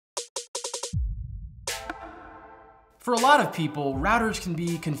For a lot of people, routers can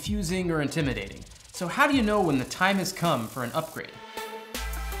be confusing or intimidating. So how do you know when the time has come for an upgrade?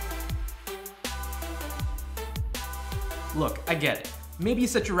 Look, I get it. Maybe you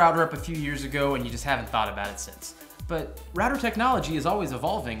set your router up a few years ago and you just haven't thought about it since. But router technology is always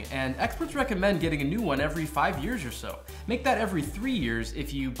evolving, and experts recommend getting a new one every 5 years or so. Make that every 3 years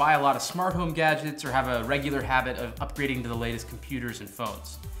if you buy a lot of smart home gadgets or have a regular habit of upgrading to the latest computers and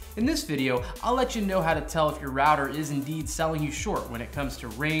phones. In this video, I'll let you know how to tell if your router is indeed selling you short when it comes to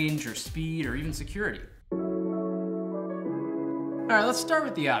range or speed or even security. Alright, let's start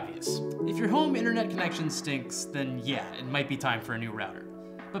with the obvious. If your home internet connection stinks, then yeah, it might be time for a new router.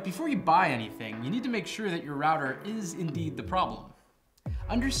 But before you buy anything, you need to make sure that your router is indeed the problem.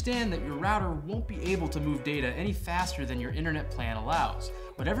 Understand that your router won't be able to move data any faster than your internet plan allows.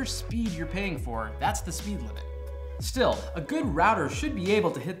 Whatever speed you're paying for, that's the speed limit. Still, a good router should be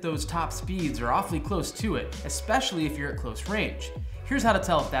able to hit those top speeds or awfully close to it, especially if you're at close range. Here's how to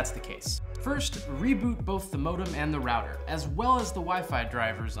tell if that's the case. First, reboot both the modem and the router, as well as the Wi-Fi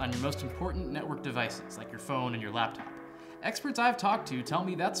drivers on your most important network devices, like your phone and your laptop. Experts I've talked to tell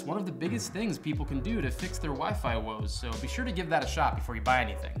me that's one of the biggest things people can do to fix their Wi-Fi woes, so be sure to give that a shot before you buy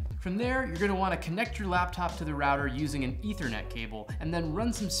anything. From there, you're going to want to connect your laptop to the router using an Ethernet cable, and then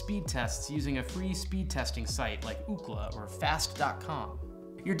run some speed tests using a free speed testing site like Ookla or fast.com.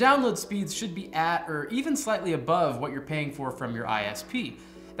 Your download speeds should be at or even slightly above what you're paying for from your ISP.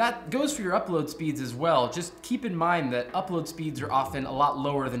 That goes for your upload speeds as well. Just keep in mind that upload speeds are often a lot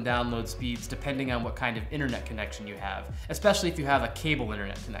lower than download speeds depending on what kind of internet connection you have, especially if you have a cable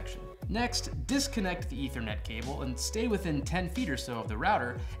internet connection. Next, disconnect the Ethernet cable and stay within 10 feet or so of the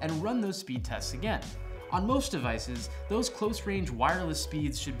router and run those speed tests again. On most devices, those close-range wireless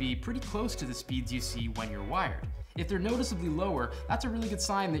speeds should be pretty close to the speeds you see when you're wired. If they're noticeably lower, that's a really good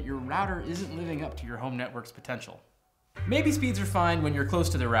sign that your router isn't living up to your home network's potential. Maybe speeds are fine when you're close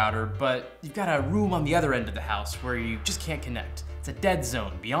to the router, but you've got a room on the other end of the house where you just can't connect. It's a dead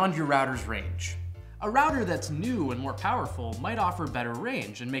zone beyond your router's range. A router that's new and more powerful might offer better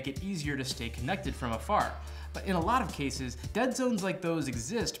range and make it easier to stay connected from afar. But in a lot of cases, dead zones like those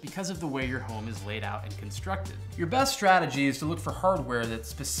exist because of the way your home is laid out and constructed. Your best strategy is to look for hardware that's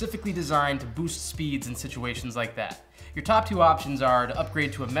specifically designed to boost speeds in situations like that. Your top two options are to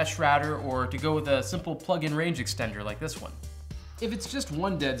upgrade to a mesh router or to go with a simple plug-in range extender like this one. If it's just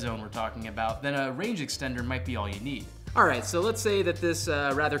one dead zone we're talking about, then a range extender might be all you need. Alright, so let's say that this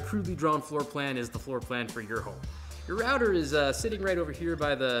rather crudely drawn floor plan is the floor plan for your home. Your router is sitting right over here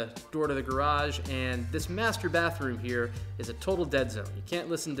by the door to the garage, and this master bathroom here is a total dead zone. You can't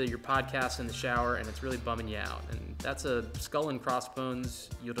listen to your podcast in the shower, and it's really bumming you out. And that's a skull and crossbones.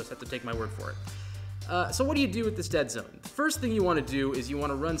 You'll just have to take my word for it. So what do you do with this dead zone? The first thing you want to do is you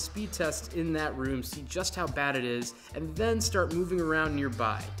want to run speed tests in that room, see just how bad it is, and then start moving around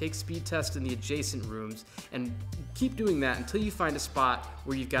nearby. Take speed tests in the adjacent rooms, and keep doing that until you find a spot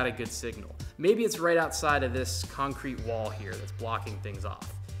where you've got a good signal. Maybe it's right outside of this concrete wall here that's blocking things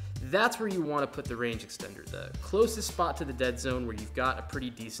off. That's where you want to put the range extender, the closest spot to the dead zone where you've got a pretty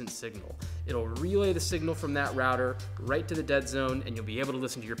decent signal. It'll relay the signal from that router right to the dead zone, and you'll be able to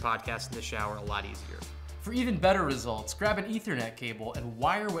listen to your podcast in the shower a lot easier. For even better results, grab an Ethernet cable and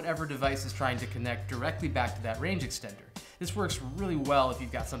wire whatever device is trying to connect directly back to that range extender. This works really well if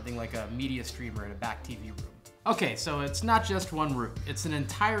you've got something like a media streamer in a back TV room. Okay, so it's not just one room, it's an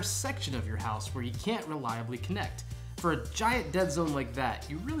entire section of your house where you can't reliably connect. For a giant dead zone like that,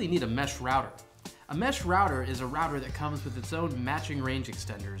 you really need a mesh router. A mesh router is a router that comes with its own matching range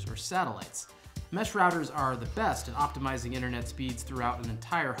extenders, or satellites. Mesh routers are the best at optimizing internet speeds throughout an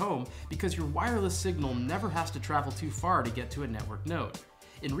entire home because your wireless signal never has to travel too far to get to a network node.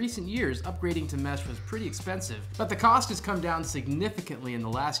 In recent years, upgrading to mesh was pretty expensive, but the cost has come down significantly in the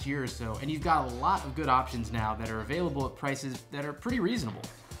last year or so, and you've got a lot of good options now that are available at prices that are pretty reasonable.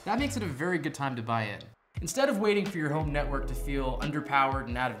 That makes it a very good time to buy in. Instead of waiting for your home network to feel underpowered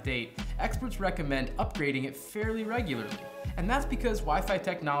and out of date, experts recommend upgrading it fairly regularly. And that's because Wi-Fi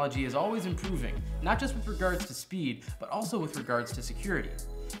technology is always improving, not just with regards to speed, but also with regards to security.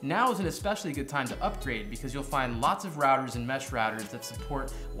 Now is an especially good time to upgrade because you'll find lots of routers and mesh routers that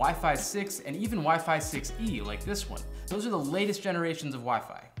support Wi-Fi 6 and even Wi-Fi 6E like this one. Those are the latest generations of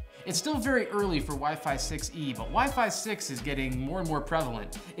Wi-Fi. It's still very early for Wi-Fi 6E, but Wi-Fi 6 is getting more and more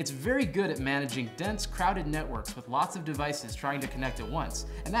prevalent. It's very good at managing dense, crowded networks with lots of devices trying to connect at once,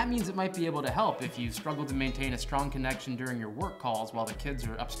 and that means it might be able to help if you struggle to maintain a strong connection during your work calls while the kids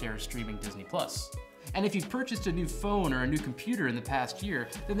are upstairs streaming Disney+. And if you've purchased a new phone or a new computer in the past year,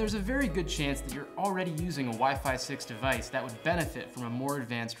 then there's a very good chance that you're already using a Wi-Fi 6 device that would benefit from a more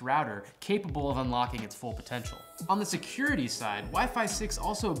advanced router capable of unlocking its full potential. On the security side, Wi-Fi 6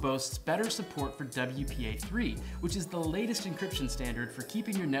 also boasts better support for WPA3, which is the latest encryption standard for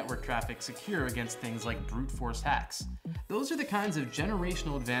keeping your network traffic secure against things like brute force hacks. Those are the kinds of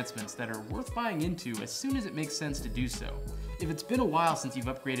generational advancements that are worth buying into as soon as it makes sense to do so. If it's been a while since you've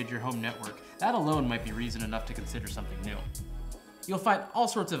upgraded your home network, that alone might be reason enough to consider something new. You'll find all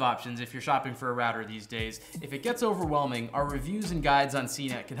sorts of options if you're shopping for a router these days. If it gets overwhelming, our reviews and guides on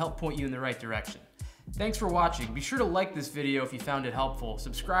CNET can help point you in the right direction. Thanks for watching. Be sure to like this video if you found it helpful,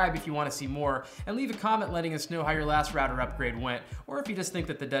 subscribe if you want to see more, and leave a comment letting us know how your last router upgrade went, or if you just think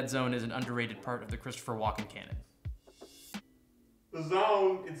that the dead zone is an underrated part of the Christopher Walken canon. The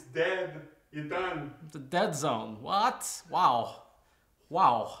zone, it's dead. You're done. The dead zone. What? Wow.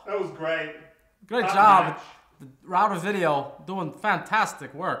 Wow. That was great. Great job. The router video doing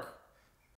fantastic work.